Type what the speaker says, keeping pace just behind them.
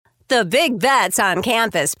The Big Bets on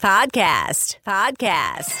Campus podcast. All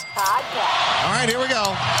right, here we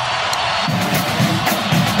go.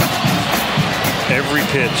 Every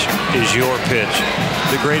pitch is your pitch.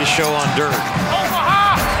 The greatest show on dirt.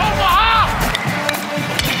 Omaha!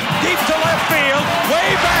 Deep to left field.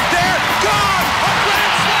 Way back there. Gone! A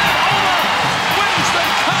grand slam homer wins the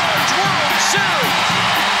College World Series.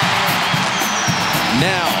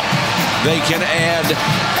 Now they can add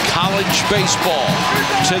college baseball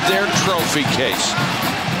to their trophy case.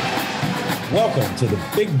 Welcome to the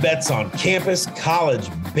Big Bets on Campus college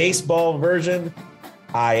baseball version.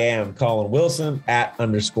 I am Colin Wilson at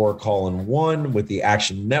 _Colin1 with the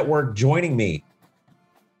Action Network. Joining me,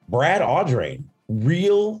 Brad Audrain,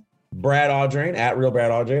 real Brad Audrain at real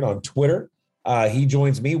Brad Audrain on Twitter. He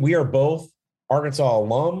joins me. We are both Arkansas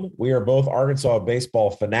alum. We are both Arkansas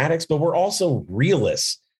baseball fanatics, but we're also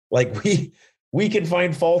realists. Like we can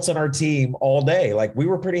find faults in our team all day. Like we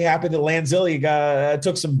were pretty happy that Lanzilli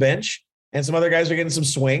took some bench and some other guys are getting some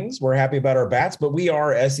swings. We're happy about our bats, but we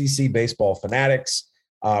are SEC baseball fanatics.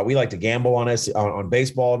 We like to gamble on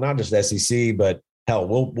baseball, not just SEC, but hell,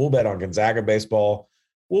 we'll bet on Gonzaga baseball.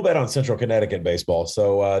 We'll bet on Central Connecticut baseball.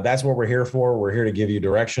 So that's what we're here for. We're here to give you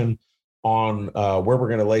direction on where we're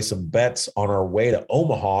going to lay some bets on our way to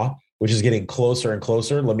Omaha, which is getting closer and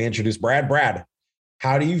closer. Let me introduce Brad. Brad,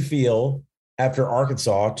 how do you feel after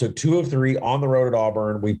Arkansas took 2 of 3 on the road at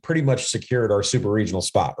Auburn? We pretty much secured our super regional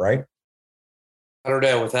spot, right? I don't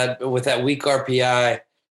know. With that weak RPI,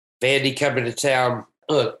 Vandy coming to town.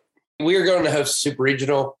 Look, we are going to host Super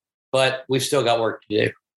Regional, but we've still got work to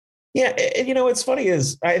do. Yeah, and what's funny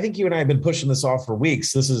is I think you and I have been pushing this off for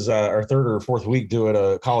weeks. This is our 3rd or 4th week doing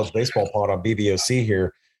a college baseball pod on BBOC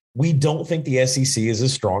here. We don't think the SEC is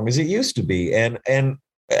as strong as it used to be. And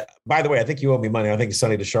by the way, I think you owe me money. I think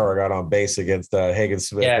Sonny DeShara got on base against Hagen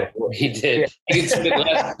Smith. Yeah, he did. Yeah. Hagen Smith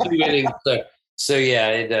last 2 innings. So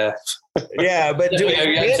yeah, yeah, but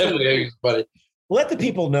Vandy, let the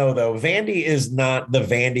people know, though, Vandy is not the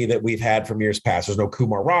Vandy that we've had from years past. There's no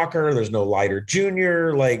Kumar Rocker. There's no Leiter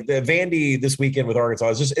Jr. Like the Vandy this weekend with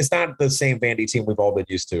Arkansas it's not the same Vandy team we've all been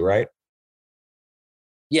used to, right?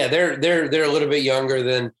 Yeah, they're a little bit younger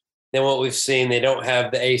than what we've seen. They don't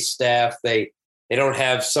have the ace staff. They don't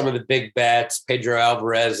have some of the big bats, Pedro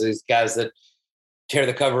Alvarez, these guys that tear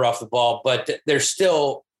the cover off the ball, but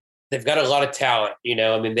they've got a lot of talent.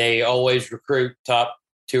 I mean, they always recruit top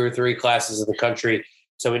 2 or 3 classes in the country.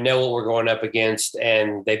 So we know what we're going up against.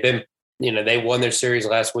 And they've been, they won their series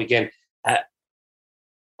last weekend.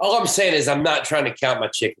 All I'm saying is I'm not trying to count my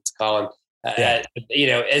chickens, Colin.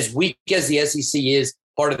 As weak as the SEC is,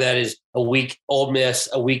 part of that is a weak Ole Miss,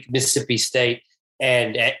 a weak Mississippi State.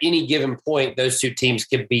 And at any given point, those 2 teams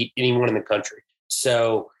can beat anyone in the country.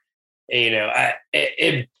 So,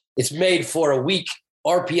 it's made for a weak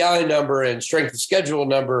RPI number and strength of schedule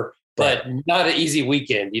number, but not an easy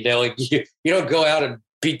weekend. You don't go out and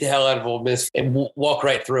beat the hell out of Ole Miss and walk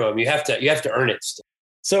right through them. You have to earn it.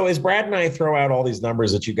 So as Brad and I throw out all these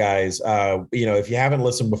numbers that you guys, if you haven't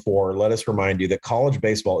listened before, let us remind you that college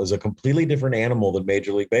baseball is a completely different animal than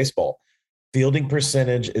Major League Baseball. Fielding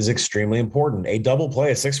percentage is extremely important. A double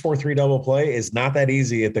play, a 6.43 double play is not that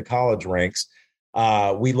easy at the college ranks.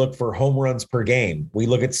 We look for home runs per game. We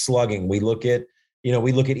look at slugging. We look at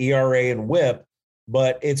ERA and WHIP,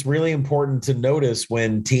 but it's really important to notice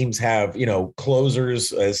when teams have,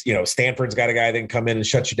 closers, as Stanford's got a guy that can come in and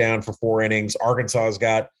shut you down for 4 innings. Arkansas's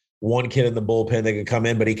got one kid in the bullpen that can come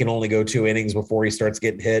in, but he can only go 2 innings before he starts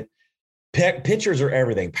getting hit. Pitchers are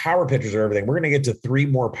everything. Power pitchers are everything. We're going to get to 3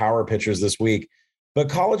 more power pitchers this week, but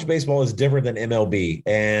college baseball is different than MLB.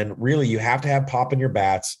 And really, you have to have pop in your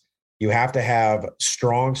bats. You have to have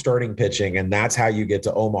strong starting pitching, and that's how you get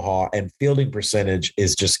to Omaha. And fielding percentage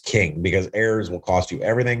is just king because errors will cost you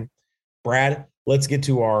everything. Brad, let's get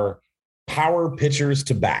to our power pitchers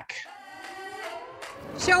to back.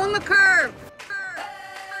 Show him the curve.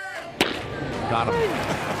 Got him.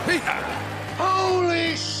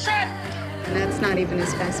 Holy shit! And that's not even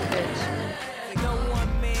his best pitch.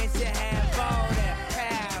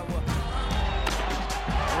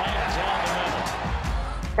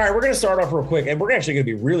 All right, we're going to start off real quick, and we're actually going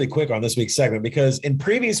to be really quick on this week's segment because in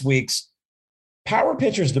previous weeks, power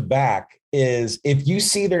pitchers to back is if you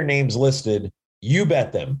see their names listed, you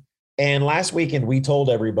bet them. And last weekend, we told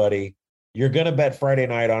everybody, you're going to bet Friday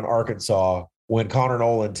night on Arkansas when Connor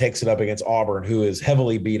Nolan takes it up against Auburn, who is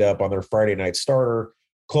heavily beat up on their Friday night starter.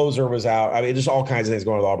 Closer was out. I mean, just all kinds of things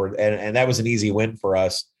going with Auburn, and that was an easy win for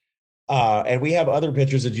us. And we have other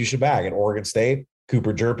pitchers that you should back at Oregon State,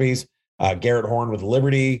 Cooper Jerpies, Garrett Horn with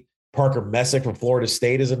Liberty, Parker Messick from Florida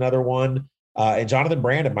State is another one. and Jonathan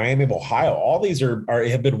Brand at Miami of Ohio. All these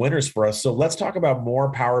have been winners for us. So let's talk about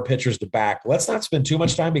more power pitchers to back. Let's not spend too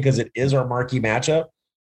much time because it is our marquee matchup.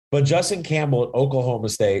 But Justin Campbell at Oklahoma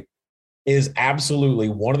State is absolutely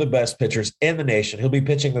one of the best pitchers in the nation. He'll be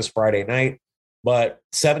pitching this Friday night, but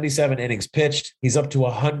 77 innings pitched. He's up to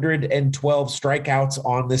 112 strikeouts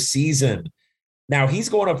on the season. Now he's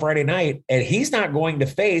going up Friday night, and he's not going to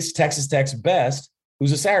face Texas Tech's best,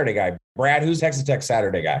 who's a Saturday guy. Brad, who's Texas Tech's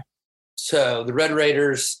Saturday guy? So the Red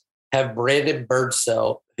Raiders have Brandon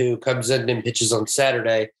Birdsell, who comes in and pitches on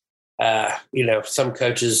Saturday. Some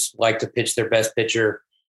coaches like to pitch their best pitcher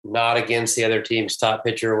not against the other team's top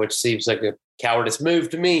pitcher, which seems like a cowardice move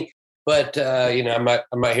to me. But I'm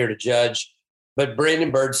not here to judge. But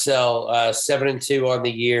Brandon Birdsell, 7-2 on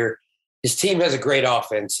the year. His team has a great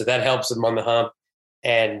offense, so that helps him on the hump.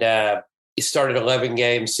 And he started 11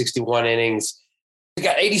 games, 61 innings. He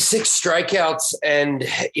got 86 strikeouts, and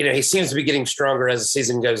he seems to be getting stronger as the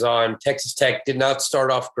season goes on. Texas Tech did not start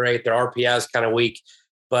off great; their RPI is kind of weak,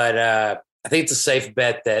 but I think it's a safe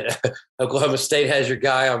bet that Oklahoma State has your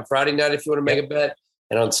guy on Friday night if you want to make a bet,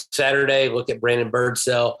 and on Saturday look at Brandon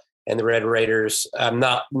Birdsell and the Red Raiders. I'm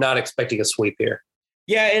not expecting a sweep here.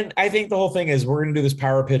 Yeah, and I think the whole thing is we're going to do this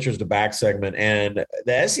power pitchers to back segment, and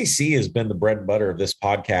the SEC has been the bread and butter of this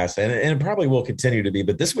podcast, and it probably will continue to be.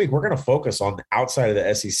 But this week we're going to focus on the outside of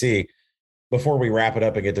the SEC before we wrap it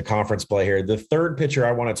up and get to conference play here. The third pitcher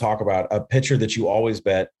I want to talk about, a pitcher that you always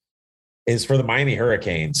bet, is for the Miami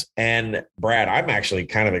Hurricanes. And Brad, I'm actually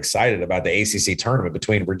kind of excited about the ACC tournament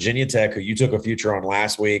between Virginia Tech, who you took a future on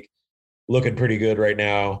last week, looking pretty good right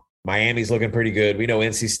now. Miami's looking pretty good. We know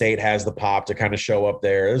NC State has the pop to kind of show up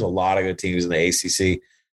there. There's a lot of good teams in the ACC.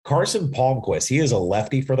 Carson Palmquist, he is a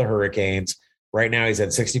lefty for the Hurricanes. Right now he's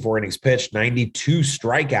had 64 innings pitched, 92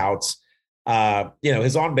 strikeouts.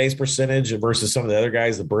 His on-base percentage versus some of the other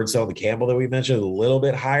guys, the Birdsell and the Campbell that we mentioned, a little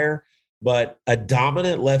bit higher. But a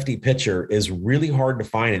dominant lefty pitcher is really hard to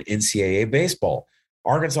find in NCAA baseball.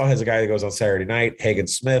 Arkansas has a guy that goes on Saturday night, Hagen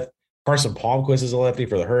Smith. Carson Palmquist is a lefty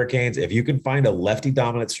for the Hurricanes. If you can find a lefty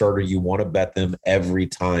dominant starter, you want to bet them every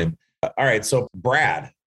time. All right, so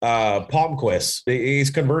Brad, Palmquist, he's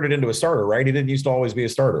converted into a starter, right? He didn't used to always be a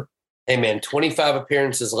starter. Hey, man, 25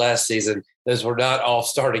 appearances last season. Those were not all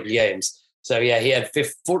starting games. So, yeah, he had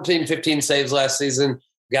 15 saves last season.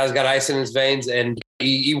 Guy's got ice in his veins, and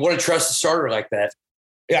you want to trust a starter like that.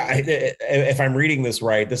 Yeah, if I'm reading this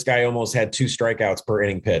right, this guy almost had 2 strikeouts per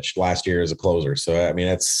inning pitched last year as a closer. So, I mean,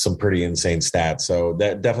 that's some pretty insane stats. So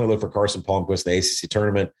that definitely look for Carson Palmquist in the ACC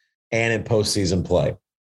tournament and in postseason play.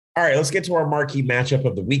 All right, let's get to our marquee matchup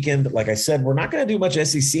of the weekend. Like I said, we're not going to do much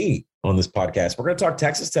SEC on this podcast. We're going to talk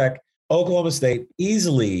Texas Tech, Oklahoma State,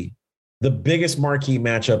 easily the biggest marquee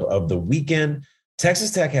matchup of the weekend.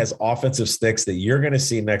 Texas Tech has offensive sticks that you're going to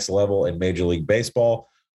see next level in Major League Baseball.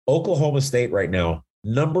 Oklahoma State right now,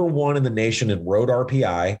 number 1 in the nation in road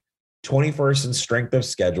RPI, 21st in strength of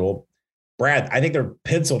schedule. Brad, I think they're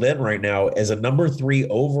penciled in right now as a number 3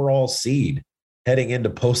 overall seed heading into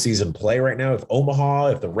postseason play right now.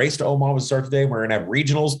 If the race to Omaha would start today, we're going to have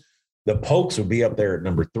regionals. The Pokes would be up there at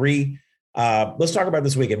number 3. Let's talk about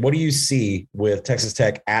this weekend. What do you see with Texas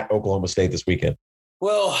Tech at Oklahoma State this weekend?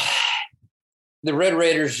 Well, the Red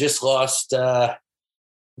Raiders just lost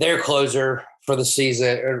their closer for the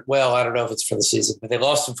season. I don't know if it's for the season, but they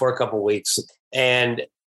lost him for a couple of weeks. And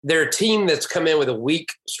they're a team that's come in with a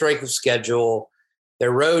weak strength of schedule.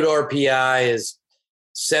 Their road RPI is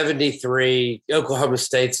 73. Oklahoma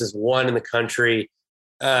State's is 1 in the country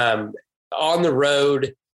on the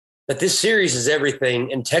road. But this series is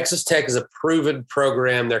everything. And Texas Tech is a proven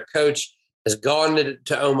program. Their coach has gone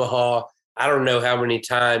to Omaha. I don't know how many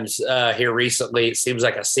times here recently. It seems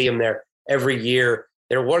like I see them there every year.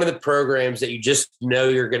 They're one of the programs that you just know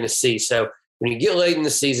you're going to see. So when you get late in the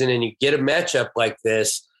season and you get a matchup like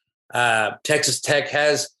this, Texas Tech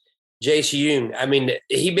has Jace Jung. I mean,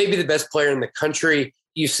 he may be the best player in the country.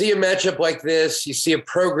 You see a matchup like this, you see a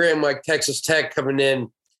program like Texas Tech coming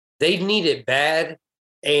in, they need it bad.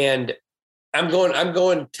 And I'm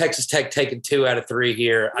going Texas Tech taking 2 out of 3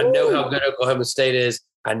 here. I know how good Oklahoma State is.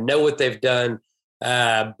 I know what they've done.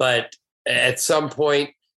 But at some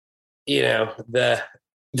point, the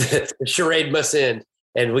charade must end,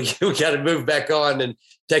 and we got to move back on. And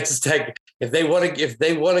Texas Tech, if they want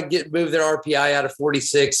to move their RPI out of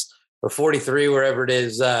 46 or 43, wherever it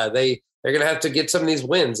is, they're going to have to get some of these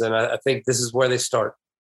wins. And I think this is where they start.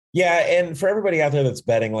 Yeah, and for everybody out there that's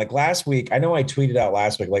betting, like last week, I know I tweeted out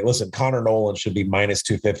last week, like, listen, Connor Nolan should be minus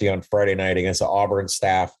 250 on Friday night against the Auburn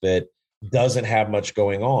staff that doesn't have much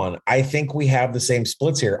going on. I think we have the same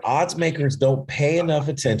splits here. Odds makers don't pay enough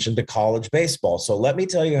attention to college baseball. So let me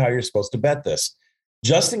tell you how you're supposed to bet this.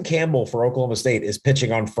 Justin Campbell for Oklahoma State is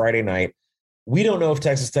pitching on Friday night. We don't know if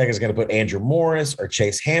Texas Tech is going to put Andrew Morris or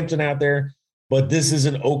Chase Hampton out there, but this is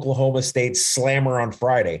an Oklahoma State slammer on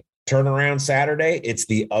Friday. Turnaround Saturday, it's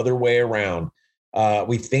the other way around.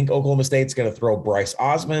 We think Oklahoma State's going to throw Bryce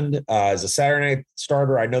Osmond as a Saturday night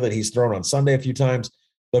starter. I know that he's thrown on Sunday a few times,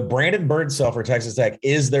 but Brandon Birdsell for Texas Tech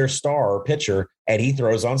is their star pitcher, and he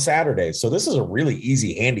throws on Saturdays. So this is a really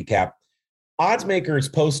easy handicap. Odds makers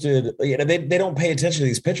posted, they don't pay attention to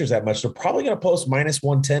these pitchers that much. They're probably going to post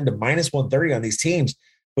 -110 to -130 on these teams,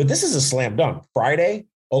 but this is a slam dunk. Friday,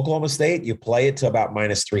 Oklahoma State, you play it to about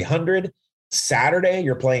 -300. Saturday,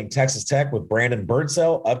 you're playing Texas Tech with Brandon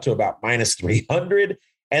Birdsell up to about -300.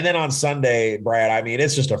 And then on Sunday, Brad, I mean,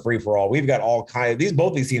 it's just a free-for-all. We've got all kinds of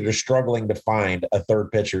both these teams are struggling to find a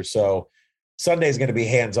third pitcher. So Sunday is going to be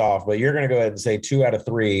hands-off, but you're going to go ahead and say 2 out of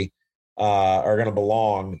 3 are going to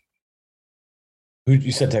belong. Who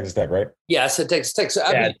you said Texas Tech, right? Yeah, I said Texas Tech. So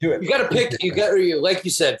I mean, you got to pick. Like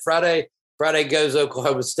you said, Friday goes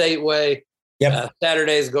Oklahoma State way. Yep.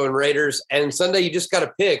 Saturday is going Raiders, and Sunday you just got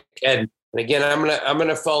to pick. And again, I'm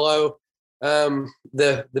gonna follow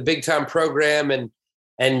the big time program,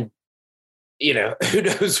 and you know who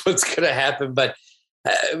knows what's gonna happen. But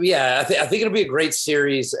I think it'll be a great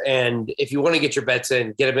series. And if you want to get your bets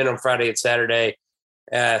in, get them in on Friday and Saturday.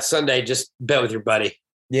 Sunday, just bet with your buddy.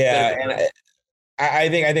 Yeah, and I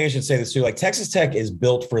think I should say this too. Like Texas Tech is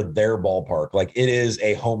built for their ballpark. Like it is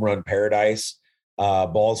a home run paradise.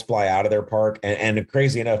 Balls fly out of their park. And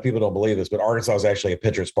crazy enough, people don't believe this, but Arkansas is actually a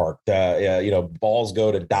pitcher's park. Balls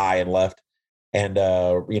go to die and left and,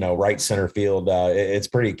 right center field. It's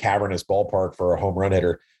pretty cavernous ballpark for a home run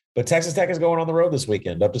hitter. But Texas Tech is going on the road this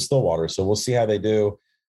weekend up to Stillwater. So we'll see how they do.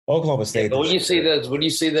 Oklahoma State. Yeah, when you see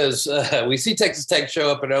those, we see Texas Tech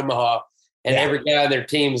show up in Omaha and every guy on their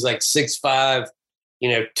team is like 6'5",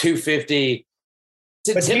 250.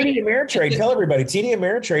 But TD Ameritrade, tell everybody, TD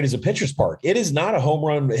Ameritrade is a pitcher's park. It is not a home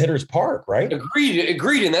run hitter's park, right?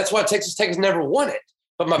 Agreed. And that's why Texas Tech has never won it.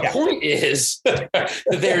 But my point is that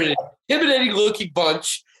they're an intimidating looking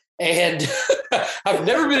bunch. And I've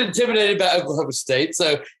never been intimidated by Oklahoma State.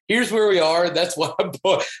 So here's where we are. And that's why I'm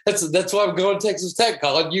going Texas Tech,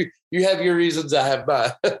 Colin. You have your reasons. I have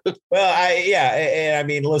mine. Well, I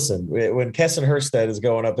mean, listen, when Keston Herstead is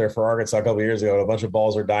going up there for Arkansas a couple of years ago, and a bunch of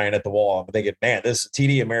balls are dying at the wall, I'm thinking, man, this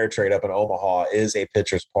TD Ameritrade up in Omaha is a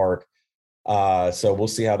pitcher's park. So we'll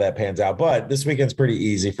see how that pans out. But this weekend's pretty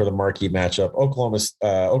easy for the marquee matchup.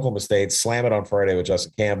 Oklahoma State slam it on Friday with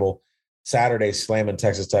Justin Campbell. Saturday, slamming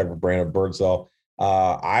Texas Tech with Brandon Birdsell.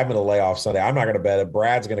 I'm going to lay off Sunday. I'm not going to bet it.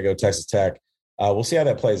 Brad's going to go Texas Tech. We'll see how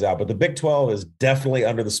that plays out. But the Big 12 is definitely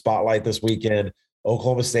under the spotlight this weekend.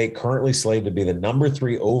 Oklahoma State currently slated to be the number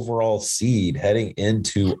 3 overall seed heading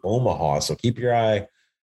into Omaha. So keep your eye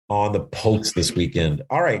on the Pokes this weekend.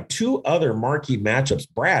 All right, 2 other marquee matchups.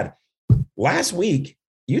 Brad, last week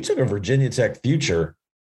you took a Virginia Tech future.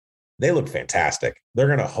 They look fantastic. They're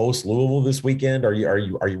going to host Louisville this weekend. Are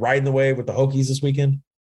you riding the wave with the Hokies this weekend?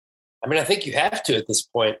 I mean, I think you have to at this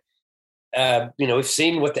point. We've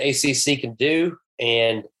seen what the ACC can do,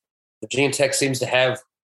 and Virginia Tech seems to have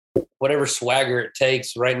whatever swagger it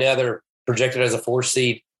takes. Right now, they're projected as a 4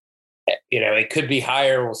 seed. It could be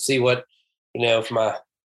higher. We'll see what, if my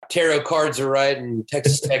tarot cards are right and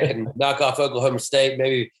Texas Tech can knock off Oklahoma State.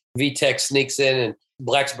 Maybe VTech sneaks in and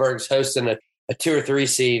Blacksburg's hosting a 2 or 3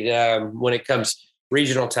 seed when it comes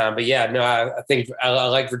regional time. But I think I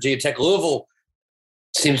like Virginia Tech. Louisville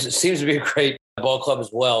seems to be a great ball club as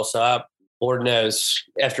well. So Lord knows,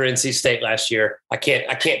 after NC State last year, I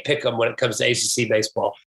can't pick them when it comes to ACC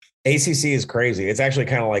baseball. ACC is crazy. It's actually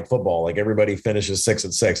kind of like football. Like everybody finishes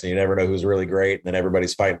 6-6, and you never know who's really great. And then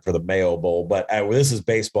everybody's fighting for the Mayo Bowl. But this is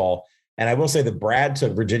baseball. And I will say that Brad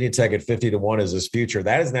took Virginia Tech at 50-1 as his future.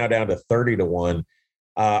 That is now down to 30-1.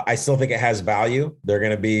 I still think it has value. They're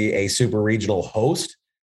going to be a super regional host,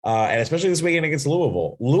 and especially this weekend against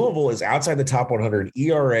Louisville. Louisville is outside the top 100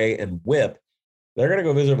 ERA and WHIP. They're going to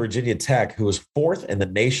go visit Virginia Tech, who is 4th in the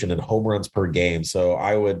nation in home runs per game. So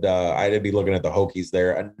I'd be looking at the Hokies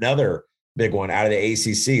there. Another big one out of the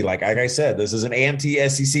ACC. Like I said, this is an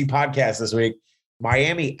anti-SEC podcast this week.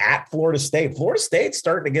 Miami at Florida State. Florida State's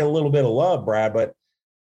starting to get a little bit of love, Brad, but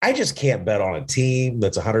I just can't bet on a team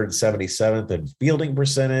that's 177th in fielding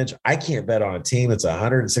percentage. I can't bet on a team that's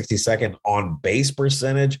 162nd on base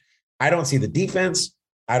percentage. I don't see the defense.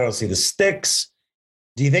 I don't see the sticks.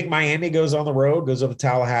 Do you think Miami goes on the road, goes up to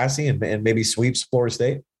Tallahassee and maybe sweeps Florida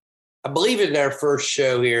State? I believe in our first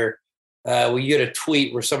show here, we get a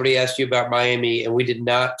tweet where somebody asked you about Miami, and we didn't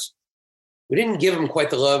give them quite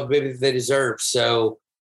the love maybe they deserve. So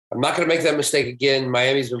I'm not going to make that mistake again.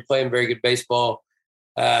 Miami's been playing very good baseball.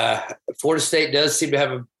 Florida State does seem to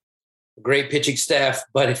have a great pitching staff,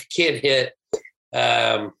 but if you can't hit,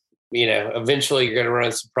 eventually you're going to run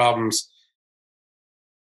into some problems.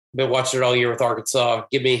 Been watching it all year with Arkansas.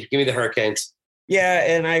 Give me the Hurricanes. Yeah,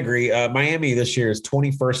 and I agree. Miami this year is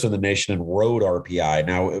 21st in the nation in road RPI.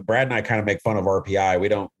 Now, Brad and I kind of make fun of RPI. We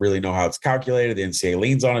don't really know how it's calculated. The NCAA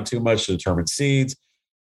leans on it too much to determine seeds.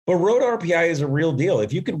 But road RPI is a real deal.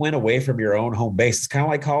 If you can win away from your own home base, it's kind of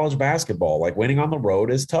like college basketball. Like winning on the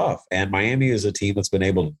road is tough. And Miami is a team that's been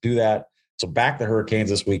able to do that. So back the Hurricanes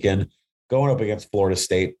this weekend, going up against Florida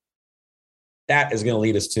State. That is going to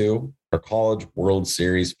lead us to our College World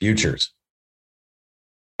Series futures.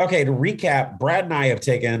 Okay, to recap, Brad and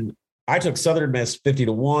I took Southern Miss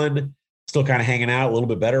 50-1, still kind of hanging out a little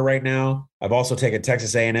bit better right now. I've also taken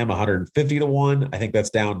Texas A&M 150-1. I think that's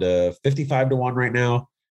down to 55-1 right now.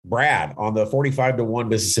 Brad on the 45-1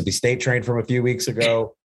 Mississippi State train from a few weeks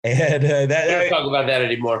ago. And don't talk about that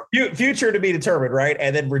anymore. Future to be determined, right?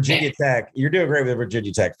 And then Virginia Tech, you're doing great with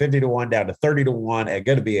Virginia Tech, 50-1 down to 30-1, and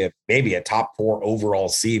going to be maybe a top 4 overall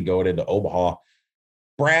seed going into Omaha.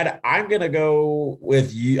 Brad, I'm going to go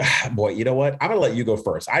with you. Boy, you know what? I'm going to let you go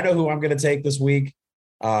first. I know who I'm going to take this week.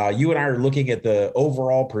 You and I are looking at the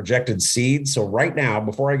overall projected seeds. So right now,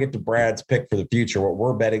 before I get to Brad's pick for the future, what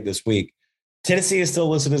we're betting this week, Tennessee is still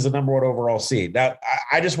listed as the number 1 overall seed. Now,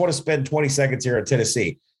 I just want to spend 20 seconds here on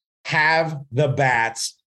Tennessee. Have the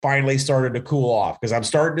bats finally started to cool off? Because I'm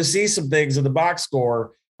starting to see some things in the box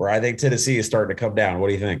score where I think Tennessee is starting to come down. What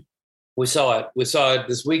do you think? We saw it. We saw it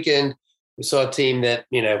this weekend. We saw a team that,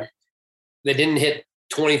 they didn't hit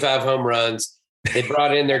 25 home runs. They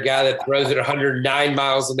brought in their guy that throws it 109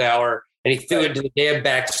 miles an hour, and he threw it to the damn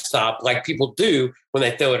backstop like people do when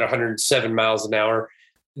they throw it 107 miles an hour.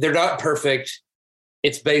 They're not perfect.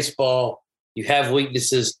 It's baseball. You have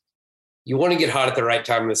weaknesses. You want to get hot at the right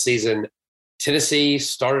time of the season. Tennessee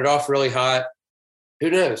started off really hot. Who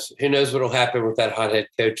knows? Who knows what will happen with that hothead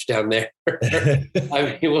coach down there?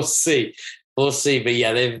 I mean, we'll see. We'll see. But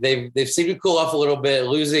yeah, they've seemed to cool off a little bit.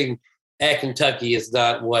 Losing at Kentucky is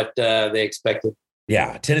not what they expected.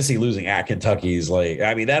 Yeah, Tennessee losing at Kentucky is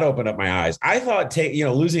that opened up my eyes. I thought,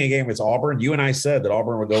 losing a game against Auburn, you and I said that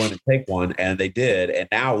Auburn would go in and take one, and they did. And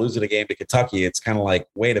now losing a game to Kentucky, it's kind of like,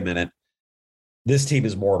 wait a minute, this team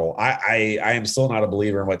is mortal. I am still not a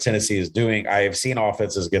believer in what Tennessee is doing. I have seen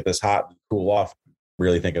offenses get this hot and cool off.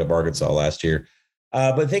 Really thinking of Arkansas last year.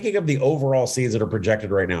 But thinking of the overall seeds that are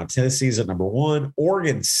projected right now, Tennessee's at number 1,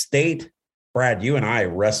 Oregon State. Brad, you and I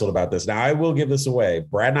wrestled about this. Now, I will give this away.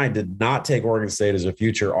 Brad and I did not take Oregon State as a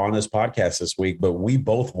future on this podcast this week, but we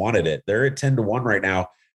both wanted it. They're at 10-1 right now.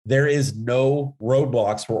 There is no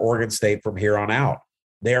roadblocks for Oregon State from here on out.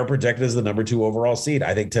 They are projected as the number 2 overall seed.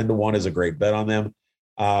 I think 10-1 is a great bet on them.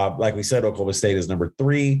 Like we said, Oklahoma State is number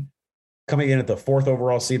 3. Coming in at the 4th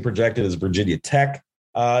overall seed projected is Virginia Tech.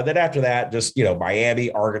 Then after that, just,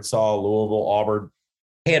 Miami, Arkansas, Louisville, Auburn,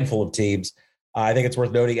 handful of teams. I think it's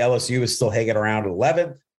worth noting LSU is still hanging around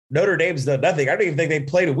 11th. Notre Dame's done nothing. I don't even think they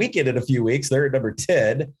played a weekend in a few weeks. They're at number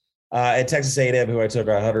 10. And Texas A&M, who I took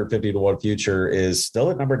 150-1 future, is still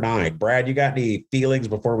at number 9. Brad, you got any feelings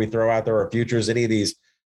before we throw out there our futures? Any of these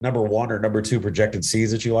number 1 or number 2 projected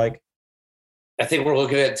seeds that you like? I think we're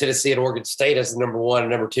looking at Tennessee and Oregon State as the number 1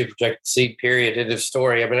 and number 2 projected seed, period. End of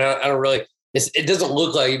story. I mean, I don't really – it doesn't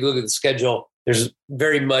look like, if you look at the schedule, there's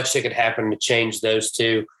very much that could happen to change those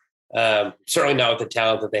two. Certainly not with the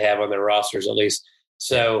talent that they have on their rosters, at least.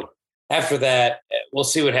 So after that, we'll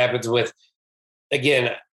see what happens with,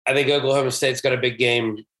 again, I think Oklahoma State's got a big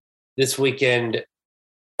game this weekend.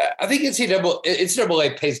 I think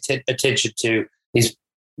NCAA pays attention to these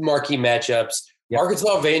marquee matchups. Yep.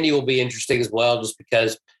 Arkansas Vandy will be interesting as well, just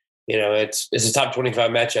because, it's a top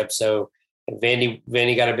 25 matchup. So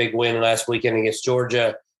Vandy got a big win last weekend against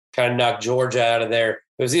Georgia, kind of knocked Georgia out of there.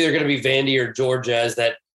 It was either going to be Vandy or Georgia as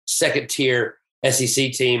that second tier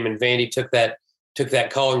SEC team, and Vandy took that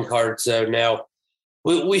calling card. So now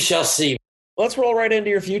we shall see. Let's roll right into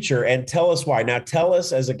your future and tell us why. Now, tell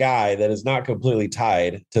us, as a guy that is not completely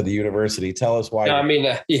tied to the university, tell us why. No, I mean,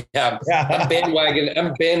 I'm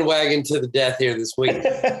bandwagon to the death here this week,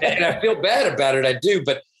 and I feel bad about it. I do,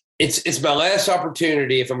 but it's my last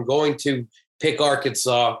opportunity if I'm going to pick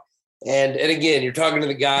Arkansas. And again, you're talking to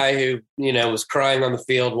the guy who, was crying on the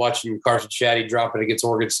field watching Carson Shaddy drop it against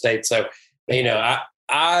Oregon State. So,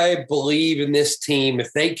 I believe in this team.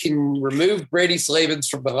 If they can remove Brady Slavens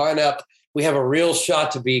from the lineup, we have a real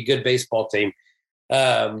shot to be a good baseball team.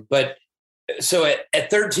 But So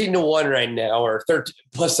at 13-1 right now, or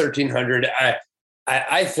plus 1,300,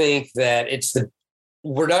 I think that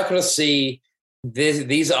we're not going to see this.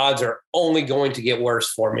 These odds are only going to get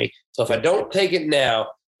worse for me. So if I don't take it now,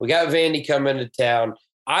 we got Vandy coming to town.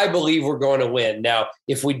 I believe we're going to win. Now,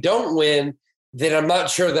 if we don't win, then I'm not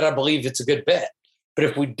sure that I believe it's a good bet. But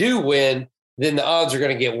if we do win, then the odds are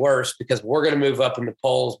going to get worse because we're going to move up in the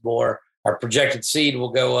polls more. Our projected seed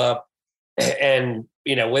will go up. And,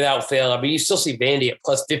 without fail, you still see Vandy at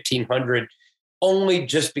plus 1,500 only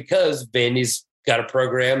just because Vandy's got a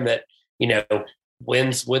program that,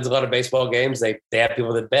 wins a lot of baseball games. They have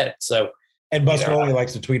people that bet. So, and Buster only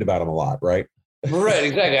likes to tweet about them a lot, right? Right,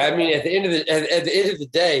 exactly. At the end of the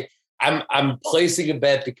day, I'm placing a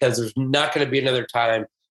bet because there's not going to be another time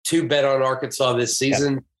to bet on Arkansas this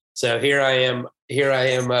season. Yeah. So here I am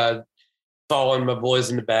following my boys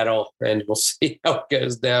into battle, and we'll see how it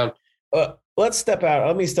goes down. Let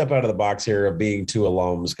me step out of the box here of being two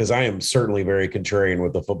alums, because I am certainly very contrarian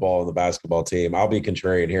with the football and the basketball team. I'll be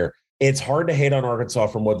contrarian here. It's hard to hate on Arkansas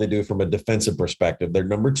from what they do from a defensive perspective. They're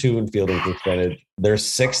number 2 in fielding percentage. They're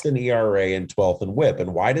 6th in ERA and 12th in WHIP.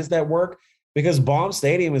 And why does that work? Because Baum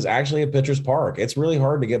Stadium is actually a pitcher's park. It's really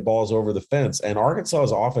hard to get balls over the fence. And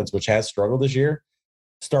Arkansas's offense, which has struggled this year,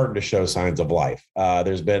 starting to show signs of life.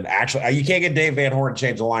 There's been you can't get Dave Van Horn to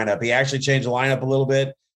change the lineup. He actually changed the lineup a little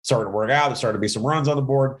bit, starting to work out. There's starting to be some runs on the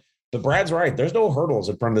board. But Brad's right. There's no hurdles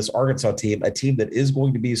in front of this Arkansas team, a team that is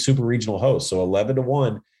going to be a super regional host. So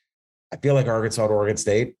 11-1. I feel like Arkansas to Oregon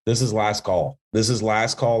State, this is last call. This is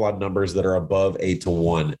last call on numbers that are above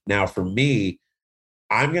 8-1. Now, for me,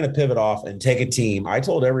 I'm going to pivot off and take a team. I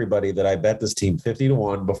told everybody that I bet this team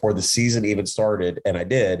 50-1 before the season even started, and I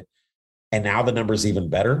did. And now the number's even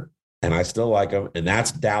better, and I still like them, and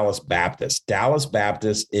that's Dallas Baptist. Dallas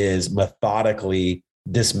Baptist is methodically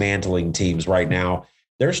dismantling teams right now.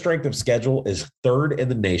 Their strength of schedule is 3rd in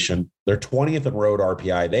the nation. They're 20th in road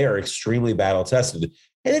RPI. They are extremely battle-tested.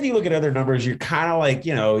 And then you look at other numbers, you're kind of like,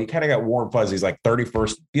 you kind of got warm fuzzies, like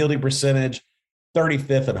 31st fielding percentage,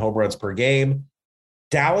 35th in home runs per game.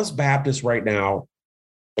 Dallas Baptist right now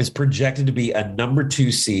is projected to be a number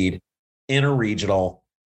 2 seed in a regional,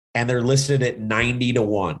 and they're listed at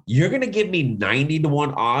 90-1. You're going to give me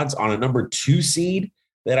 90-1 odds on a number 2 seed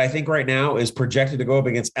that I think right now is projected to go up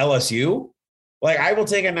against LSU? Like, I will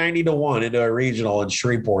take a 90-1 into a regional in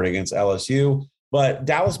Shreveport against LSU. But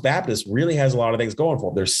Dallas Baptist really has a lot of things going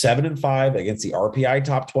for them. They're 7-5 against the RPI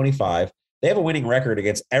top 25. They have a winning record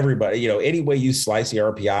against everybody. Any way you slice the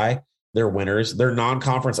RPI, they're winners. Their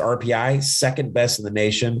non-conference RPI, 2nd best in the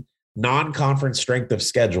nation. Non-conference strength of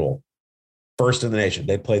schedule, 1st in the nation.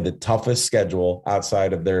 They played the toughest schedule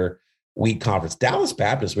outside of their weak conference. Dallas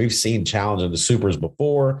Baptist, we've seen challenging the Supers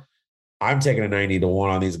before. I'm taking a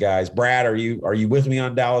 90-1 on these guys. Brad, are you with me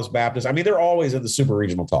on Dallas Baptist? They're always in the super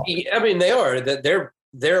regional talk. They are. That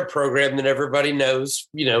they're a program that everybody knows,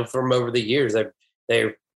 from over the years.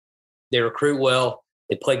 They recruit well.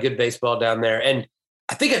 They play good baseball down there. And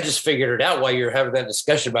I think I just figured it out while you're having that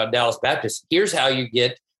discussion about Dallas Baptist. Here's how you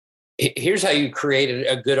create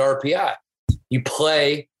a good RPI. You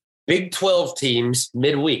play Big 12 teams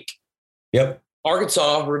midweek. Yep.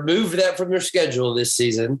 Arkansas removed that from their schedule this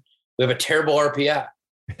season. We have a terrible RPI.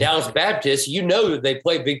 Dallas Baptist, that they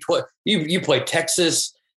play Big 12. You play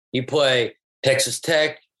Texas, you play Texas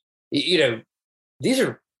Tech. These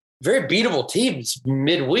are very beatable teams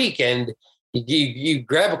midweek, and you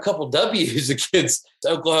grab a couple W's against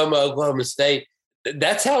Oklahoma State.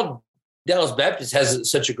 That's how Dallas Baptist has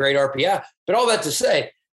such a great RPI. But all that to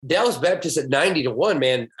say, Dallas Baptist at 90-1,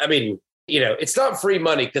 man, it's not free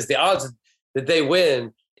money because the odds that they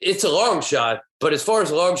win, it's a long shot. But as far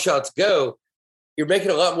as long shots go, you're making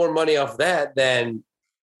a lot more money off that than,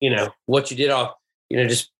 what you did off,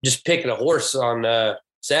 just picking a horse on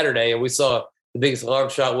Saturday. And we saw the biggest long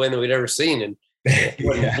shot win that we'd ever seen. And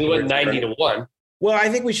we went 90-1. Well, I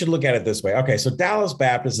think we should look at it this way. Okay, so Dallas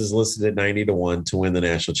Baptist is listed at 90-1 to win the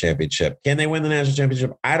national championship. Can they win the national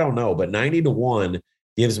championship? I don't know, but 90-1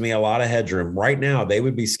 gives me a lot of headroom. Right now, they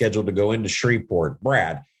would be scheduled to go into Shreveport.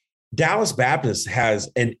 Brad, Dallas Baptist has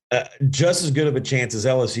just as good of a chance as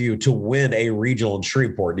LSU to win a regional in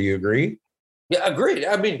Shreveport. Do you agree? Yeah, agreed.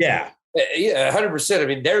 Yeah,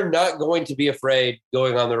 100%. They're not going to be afraid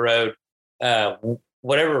going on the road,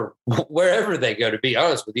 wherever they go, to be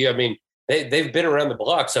honest with you. They've been around the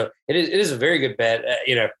block, so it is a very good bet.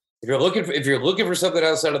 If you're looking for something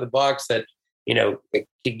outside of the box that it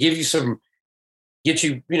can get you some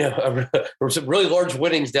really large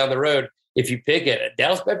winnings down the road. If you pick it,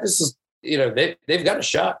 Dallas Baptist is, they've got a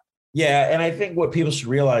shot. Yeah, and I think what people should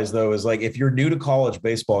realize though is, like, if you're new to college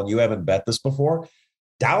baseball and you haven't bet this before,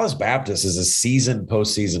 Dallas Baptist is a seasoned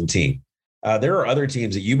postseason team. There are other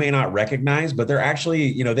teams that you may not recognize, but they're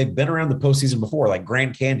actually, they've been around the postseason before, like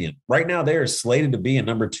Grand Canyon. Right now, they are slated to be a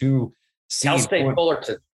number 2 seed. Cal State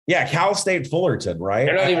Fullerton. Yeah, Cal State Fullerton, right?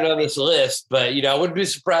 They're not even on this list, but, I wouldn't be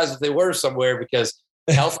surprised if they were somewhere because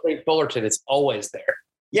Cal State Fullerton is always there.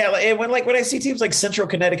 Yeah, and when I see teams like Central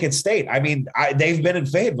Connecticut State, I mean, they've been in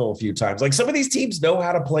Fayetteville a few times. Like some of these teams know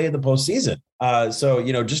how to play in the postseason. So,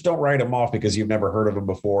 just don't write them off because you've never heard of them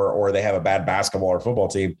before or they have a bad basketball or football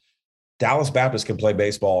team. Dallas Baptist can play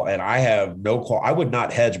baseball, and I have I would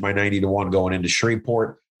not hedge my 90-1 going into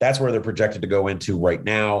Shreveport. That's where they're projected to go into right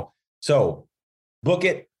now. So book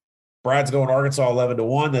it. Brad's going Arkansas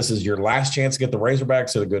 11-1. This is your last chance to get the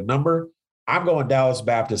Razorbacks at a good number. I'm going Dallas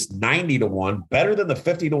Baptist 90-1, better than the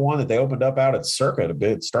 50-1 that they opened up out at Circa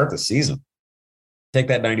to start the season. Take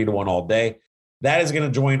that 90-1 all day. That is going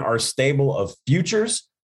to join our stable of futures.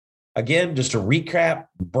 Again, just to recap,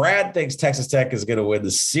 Brad thinks Texas Tech is going to win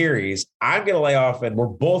the series. I'm going to lay off, and we're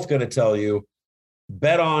both going to tell you,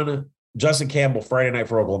 bet on Justin Campbell Friday night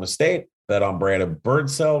for Oklahoma State. Bet on Brandon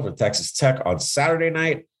Birdsell for Texas Tech on Saturday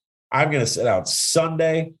night. I'm going to sit out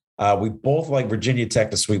Sunday. We both like Virginia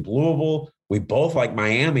Tech to sweep Louisville. We both like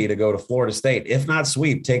Miami to go to Florida State. If not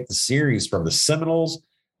sweep, take the series from the Seminoles.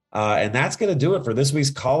 And that's going to do it for this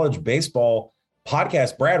week's college baseball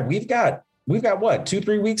podcast. Brad, we've got what,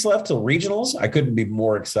 2-3 weeks left till regionals? I couldn't be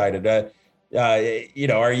more excited. Are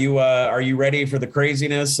you ready for the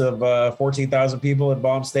craziness of 14,000 people at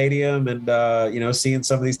Baum Stadium and seeing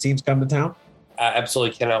some of these teams come to town? I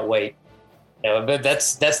absolutely cannot wait. But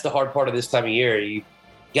that's the hard part of this time of year. You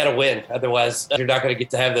got to win. Otherwise, you're not going to get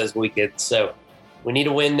to have those weekends. So we need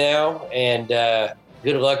to win now. And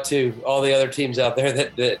good luck to all the other teams out there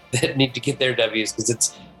that need to get their W's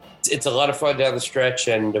because it's a lot of fun down the stretch.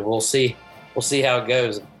 And we'll see how it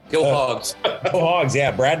goes. Go Hogs. Go Hogs.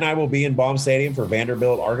 Yeah. Brad and I will be in Baum Stadium for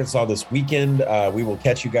Vanderbilt, Arkansas this weekend. We will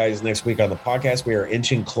catch you guys next week on the podcast. We are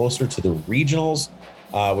inching closer to the regionals,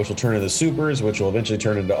 which will turn into Supers, which will eventually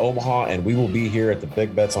turn into Omaha. And we will be here at the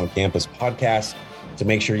Big Bets on Campus podcast to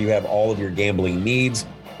make sure you have all of your gambling needs.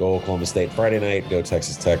 Go Oklahoma State Friday night. Go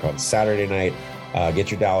Texas Tech on Saturday night. Get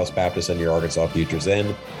your Dallas Baptist and your Arkansas futures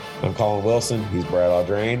in. I'm Colin Wilson. He's Brad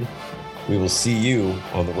Audrain. We will see you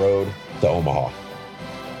on the road to Omaha.